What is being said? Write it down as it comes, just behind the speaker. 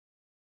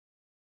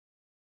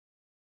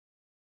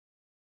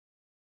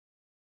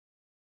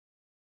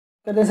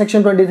कहते हैं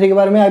सेक्शन 23 के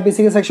बारे में।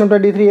 आईपीसी के सेक्शन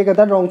 23 ये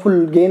कहता है रॉन्गफुल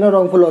गेन और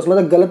रॉन्गफुल लॉस,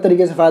 मतलब गलत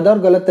तरीके से फायदा और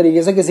गलत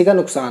तरीके से किसी का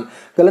नुकसान।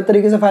 गलत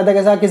तरीके से फायदा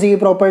कैसा, किसी की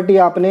प्रॉपर्टी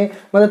आपने,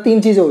 मतलब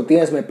तीन चीजें होती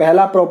हैं इसमें।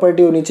 पहला,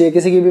 प्रॉपर्टी होनी चाहिए,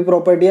 किसी की भी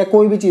प्रॉपर्टी या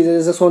कोई भी चीज है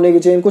जैसे सोने की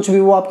चेन, कुछ भी,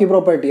 वो आपकी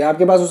प्रॉपर्टी है,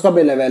 आपके पास उसका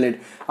बिल है वैलिड,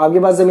 आपके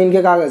पास जमीन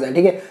के कागज है,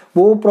 ठीक है,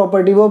 वो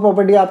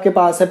प्रॉपर्टी आपके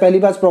पास है, पहली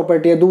बात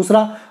प्रॉपर्टी है।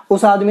 दूसरा,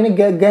 उस आदमी ने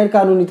गैर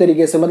कानूनी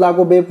तरीके से, मतलब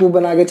आपको बेवकूफ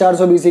बना के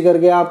 420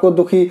 करके, आपको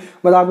दुखी,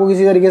 मतलब आपको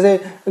किसी तरीके से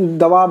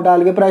दबाव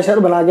डाल के, प्रेशर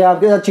बना के,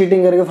 आपके साथ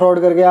चीटिंग करके, फ्रॉड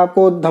करके,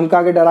 आपको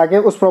धमका के, डरा के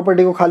उस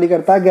प्रॉपर्टी को खाली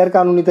करता है गैर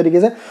कानूनी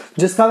तरीके से,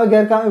 जिसका वह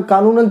गैर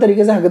कानूनन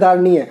तरीके से हकदार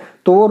नहीं है,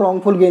 तो वो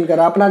रॉन्गफुल गेन कर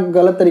रहा है, अपना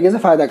गलत तरीके से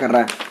फायदा कर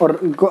रहा है। और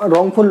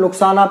रॉन्गफुल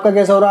नुकसान आपका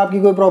कैसा हो रहा है, आपकी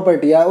कोई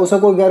प्रॉपर्टी है, उसे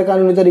कोई गैर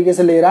कानूनी तरीके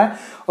से ले रहा है,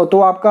 और तो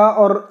आपका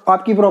और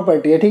आपकी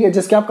प्रॉपर्टी है, ठीक है,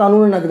 जिसके आप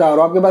कानूनी हकदार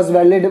हो, आपके पास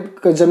वैलिड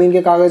जमीन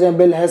के कागज है,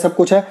 बिल है, सब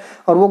कुछ है,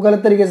 और वो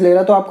गलत तरीके से ले रहा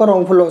है, तो आपका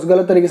रॉन्गफुल लॉस,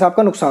 गलत तरीके से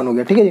आपका नुकसान हो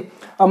गया, ठीक है जी।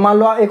 अब मान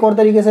लो एक और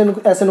तरीके से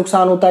ऐसे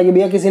नुकसान होता है कि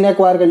भैया किसी ने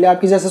एक्वायर कर लिया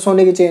आपकी, जैसे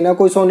सोने की चेन है,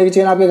 कोई सोने की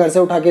चेन आपके घर से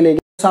उठा के ले गया।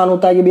 नुकसान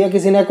होता है कि भैया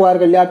किसी ने एक्वायर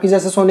कर लिया आपकी,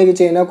 जैसे सोने की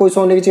चेन है, कोई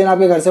सोने की चेन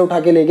आपके घर से उठा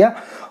के ले गया,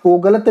 वो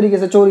गलत तरीके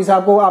से चोरी से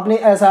आपको, आपने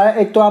ऐसा है,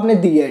 एक तो आपने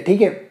दी है,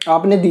 ठीक है,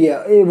 आपने दी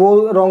है, वो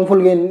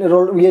रॉन्गफुल गेन,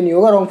 ये नहीं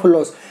होगा रॉन्गफुल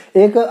लॉस।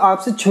 एक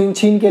आपसे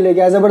छीन के ले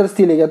गया,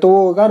 जबरदस्ती ले गया, तो वो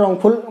होगा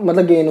रॉन्गफुल,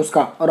 मतलब गेन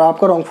उसका, और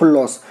आपका रॉन्गफुल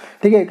लॉस,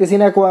 ठीक है। किसी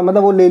ने मतलब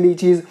वो ले ली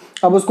चीज,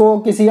 अब उसको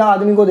किसी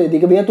आदमी को दे दी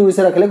कि भैया तू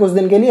इसे रख ले कुछ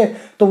दिन के लिए,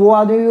 तो वो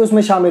आदमी भी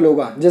उसमें शामिल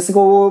होगा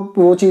जिसको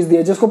वो चीज दी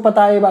है, जिसको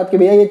पता है ये बात कि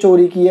भैया ये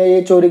चोरी की है,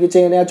 ये चोरी की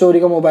चेन है या चोरी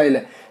का मोबाइल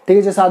है, ठीक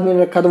है, जिस आदमी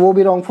ने रखा, तो वो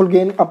भी रॉन्गफुल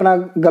गेन, अपना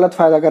गलत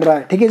फायदा कर रहा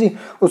है, ठीक है जी,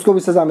 उसको भी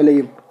सजा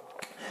मिलेगी।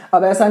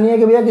 अब ऐसा नहीं है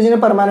कि भैया किसी ने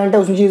परमानेंट है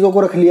उन चीज़ों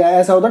को रख लिया है,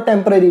 ऐसा होता है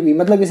टेम्परेरी भी,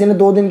 मतलब किसी ने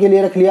 2 दिन के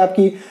लिए रख लिया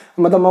आपकी,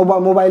 मतलब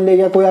मोबाइल ले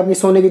गया, कोई आपकी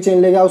सोने की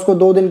चेन ले गया, उसको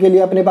 2 दिन के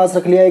लिए अपने पास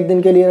रख लिया, 1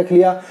 दिन के लिए रख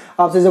लिया,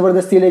 आपसे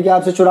जबरदस्ती ले गया,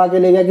 आपसे चुरा के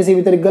ले गया, किसी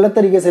भी तरीके गलत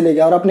तरीके से ले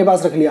गया और अपने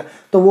पास रख लिया,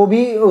 तो वो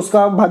भी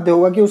उसका बाध्य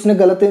होगा कि उसने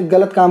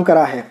गलत काम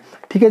करा है,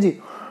 ठीक है जी।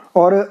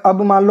 और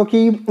अब मान लो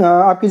कि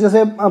आपकी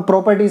जैसे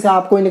प्रॉपर्टी से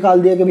आपको निकाल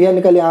दिया कि भैया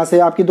निकल यहाँ से,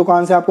 आपकी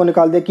दुकान से आपको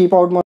निकाल दिया, कीप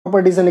आउट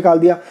प्रॉपर्टी से निकाल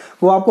दिया,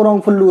 वो आपको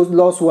रॉन्गफुल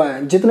लॉस हुआ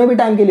है, जितने भी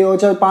टाइम के लिए हो,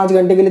 चाहे 5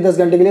 घंटे के लिए, 10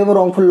 घंटे के लिए, वो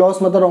रॉन्गफुल लॉस,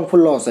 मतलब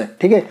रॉन्गफुल लॉस है,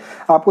 ठीक है,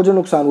 आपको जो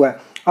नुकसान हुआ है।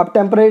 अब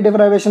टेम्पररी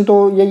डिप्राइवेशन,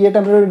 तो ये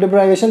टेम्पररी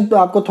डिप्राइवेशन, तो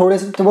आपको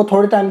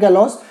थोड़े टाइम का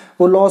लॉस,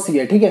 वो लॉस ही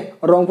है, ठीक है,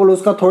 और रॉन्गफुल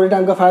उसका थोड़े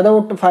टाइम का फायदा,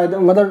 वो फायदा,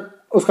 मतलब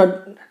उसका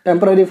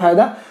टेम्पररी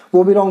फायदा,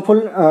 वो भी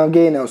रॉन्गफुल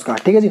गेन है उसका,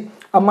 ठीक है जी।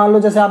 अब मान लो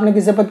जैसे आपने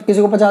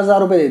किसी को 50,000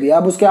 रुपए दे दिया,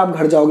 अब उसके आप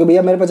घर जाओगे,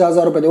 भैया मेरे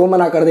 50,000 रुपए दे, वो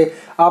मना कर दे,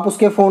 आप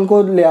उसके फोन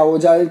को ले आओ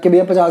जाए कि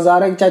भैया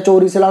 50,000 है, चाहे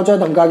चोरी से लाओ, चाहे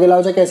धमका के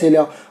लाओ, चाहे कैसे ले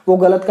आओ, वो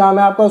गलत काम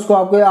है आपका, उसको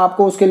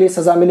आपको उसके लिए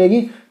सजा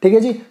मिलेगी, ठीक है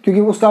जी,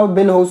 क्योंकि उसका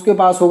बिल हो उसके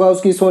पास होगा,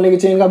 उसकी सोने की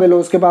चेन का बिल हो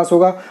उसके पास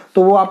होगा,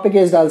 तो वो आप पे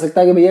केस डाल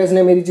सकता है कि भैया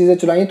इसने मेरी चीजें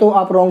चुराई, तो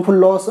आप रॉन्गफुल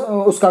लॉस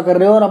उसका कर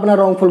रहे हो और अपना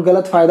रॉन्गफुल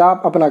गलत फायदा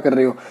आप अपना कर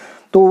रहे हो,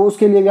 तो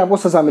उसके लिए भी आपको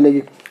सजा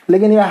मिलेगी।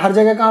 लेकिन ये हर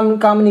जगह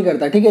काम नहीं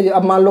करता, ठीक है जी।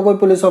 अब मान लो कोई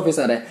पुलिस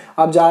ऑफिसर है,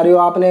 आप जा रहे हो,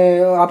 आपने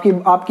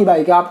आपकी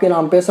बाइक है, आपके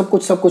नाम पे सब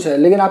कुछ है,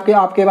 लेकिन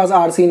आपके पास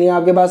आरसी नहीं है,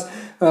 आपके पास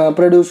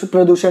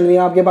प्रदूषण नहीं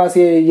है, आपके पास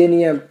ये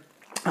नहीं है,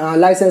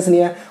 लाइसेंस नहीं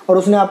है, और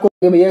उसने आपको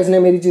भैया इसने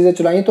मेरी चीजें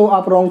चुराई, तो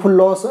आप रॉन्गफुल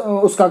लॉस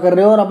उसका कर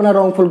रहे हो और अपना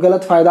रॉन्गफुल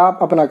गलत फायदा आप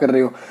अपना कर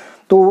रहे हो,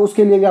 तो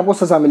उसके लिए भी आपको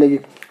सजा मिलेगी।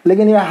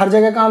 लेकिन ये हर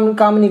जगह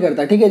काम नहीं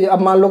करता, ठीक है जी।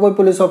 अब मान लो कोई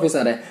पुलिस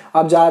ऑफिसर है,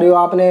 आप जा रहे हो,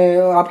 आपने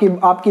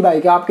आपकी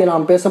बाइक है, आपके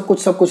नाम पे सब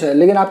कुछ है,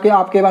 लेकिन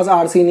आपके पास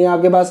आरसी नहीं है,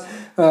 आपके पास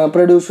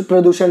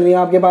प्रदूषण नहीं है,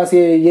 आपके पास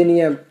ये नहीं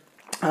है,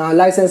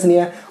 लाइसेंस नहीं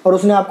है, और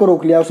उसने आपको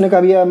रोक लिया, उसने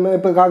कहा भैया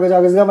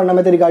कागज का, वरना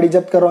मैं तेरी गाड़ी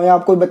जब्त कर रहा हूँ, या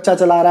आप कोई बच्चा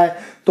चला रहा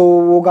है तो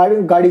वो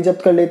गाड़ी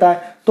जब्त कर लेता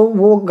है, तो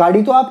वो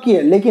गाड़ी तो आपकी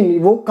है, लेकिन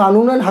वो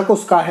कानूनन हक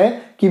उसका है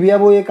कि भैया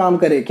वो ये काम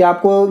करे, कि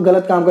आपको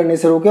गलत काम करने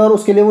से रोके, और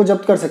उसके लिए वो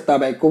जब्त कर सकता है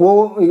बाइक को,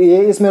 वो ये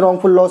इसमें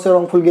रॉन्गफुल लॉस या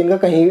रॉन्गफुल गेन का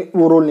कहीं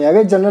वो रोल नहीं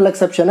आएगा। जनरल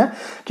एक्सेप्शन है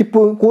कि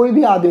कोई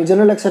भी आदमी,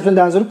 जनरल एक्सेप्शन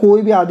ध्यान से,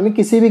 कोई भी आदमी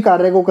किसी भी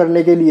कार्य को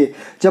करने के लिए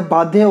जब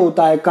बाध्य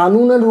होता है,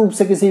 कानूनन रूप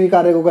से किसी भी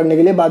कार्य को करने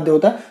के लिए बाध्य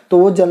होता है, तो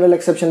वो जनरल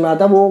एक्सेप्शन में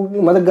आता है, वो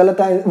मतलब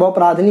गलत, वो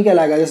अपराध नहीं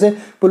कहलाएगा। जैसे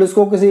पुलिस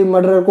को किसी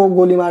मर्डर को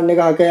गोली मारने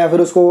का हक है, या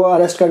फिर उसको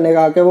अरेस्ट करने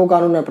का हक है, वो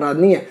कानून अपराध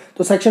नहीं है।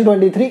 तो सेक्शन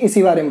 23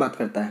 इसी बारे में बात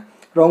करता है,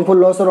 रॉन्गफुल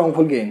लॉस और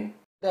रॉन्गफुल गेन।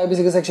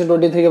 आईपीसी के सेक्शन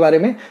 23 के बारे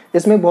में,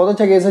 इसमें बहुत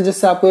अच्छा केस है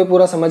जिससे आपको ये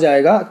पूरा समझ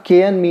आएगा।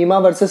 KN मीमा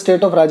versus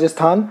state of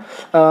Rajasthan,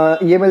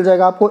 ये मिल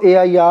जाएगा आपको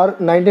AIR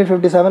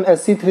 1957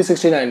 SC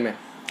 369 में।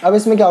 अब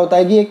इसमें क्या होता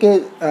है कि एक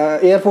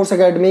एयरफोर्स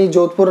एकेडमी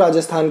जोधपुर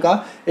राजस्थान का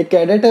एक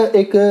कैडेट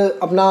एक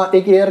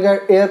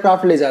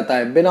एयरक्राफ्ट ले जाता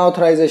है बिना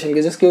ऑथराइजेशन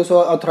के, जिसकी उस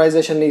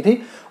ऑथराइजेशन नहीं थी,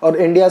 और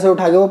इंडिया से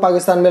उठा के वो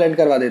पाकिस्तान में लैंड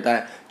करवा देता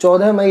है।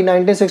 14 मई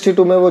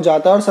 1962 में वो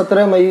जाता है, और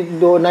 17 मई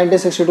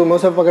 1962 में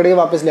उसे पकड़ के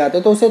वापस ले आते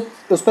हैं, तो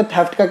उस पर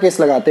थेफ्ट का केस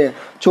लगाते हैं,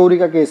 चोरी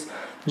का केस,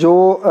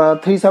 जो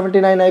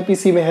 379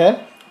 IPC में है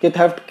कि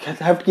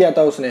थेफ्ट किया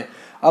था उसने।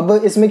 अब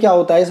इसमें क्या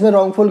होता है, इसमें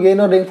रॉन्गफुल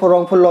गेन और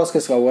रॉन्गफुल लॉस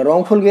किसका हुआ?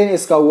 रॉन्गफुल गेन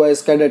इसका हुआ,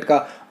 इस कैडेट का।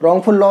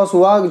 रॉन्गफुल लॉस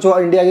हुआ जो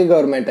इंडिया की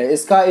गवर्नमेंट है,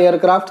 इसका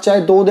एयरक्राफ्ट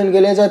चाहे 2 दिन के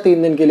लिए चाहे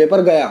 3 दिन के लिए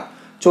पर गया,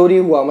 चोरी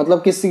हुआ,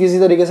 मतलब किसी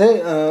तरीके से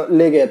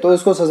ले गए, तो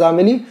इसको सजा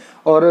मिली।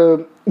 और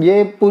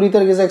ये पूरी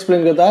तरीके से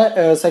एक्सप्लेन करता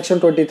है सेक्शन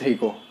 23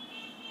 को।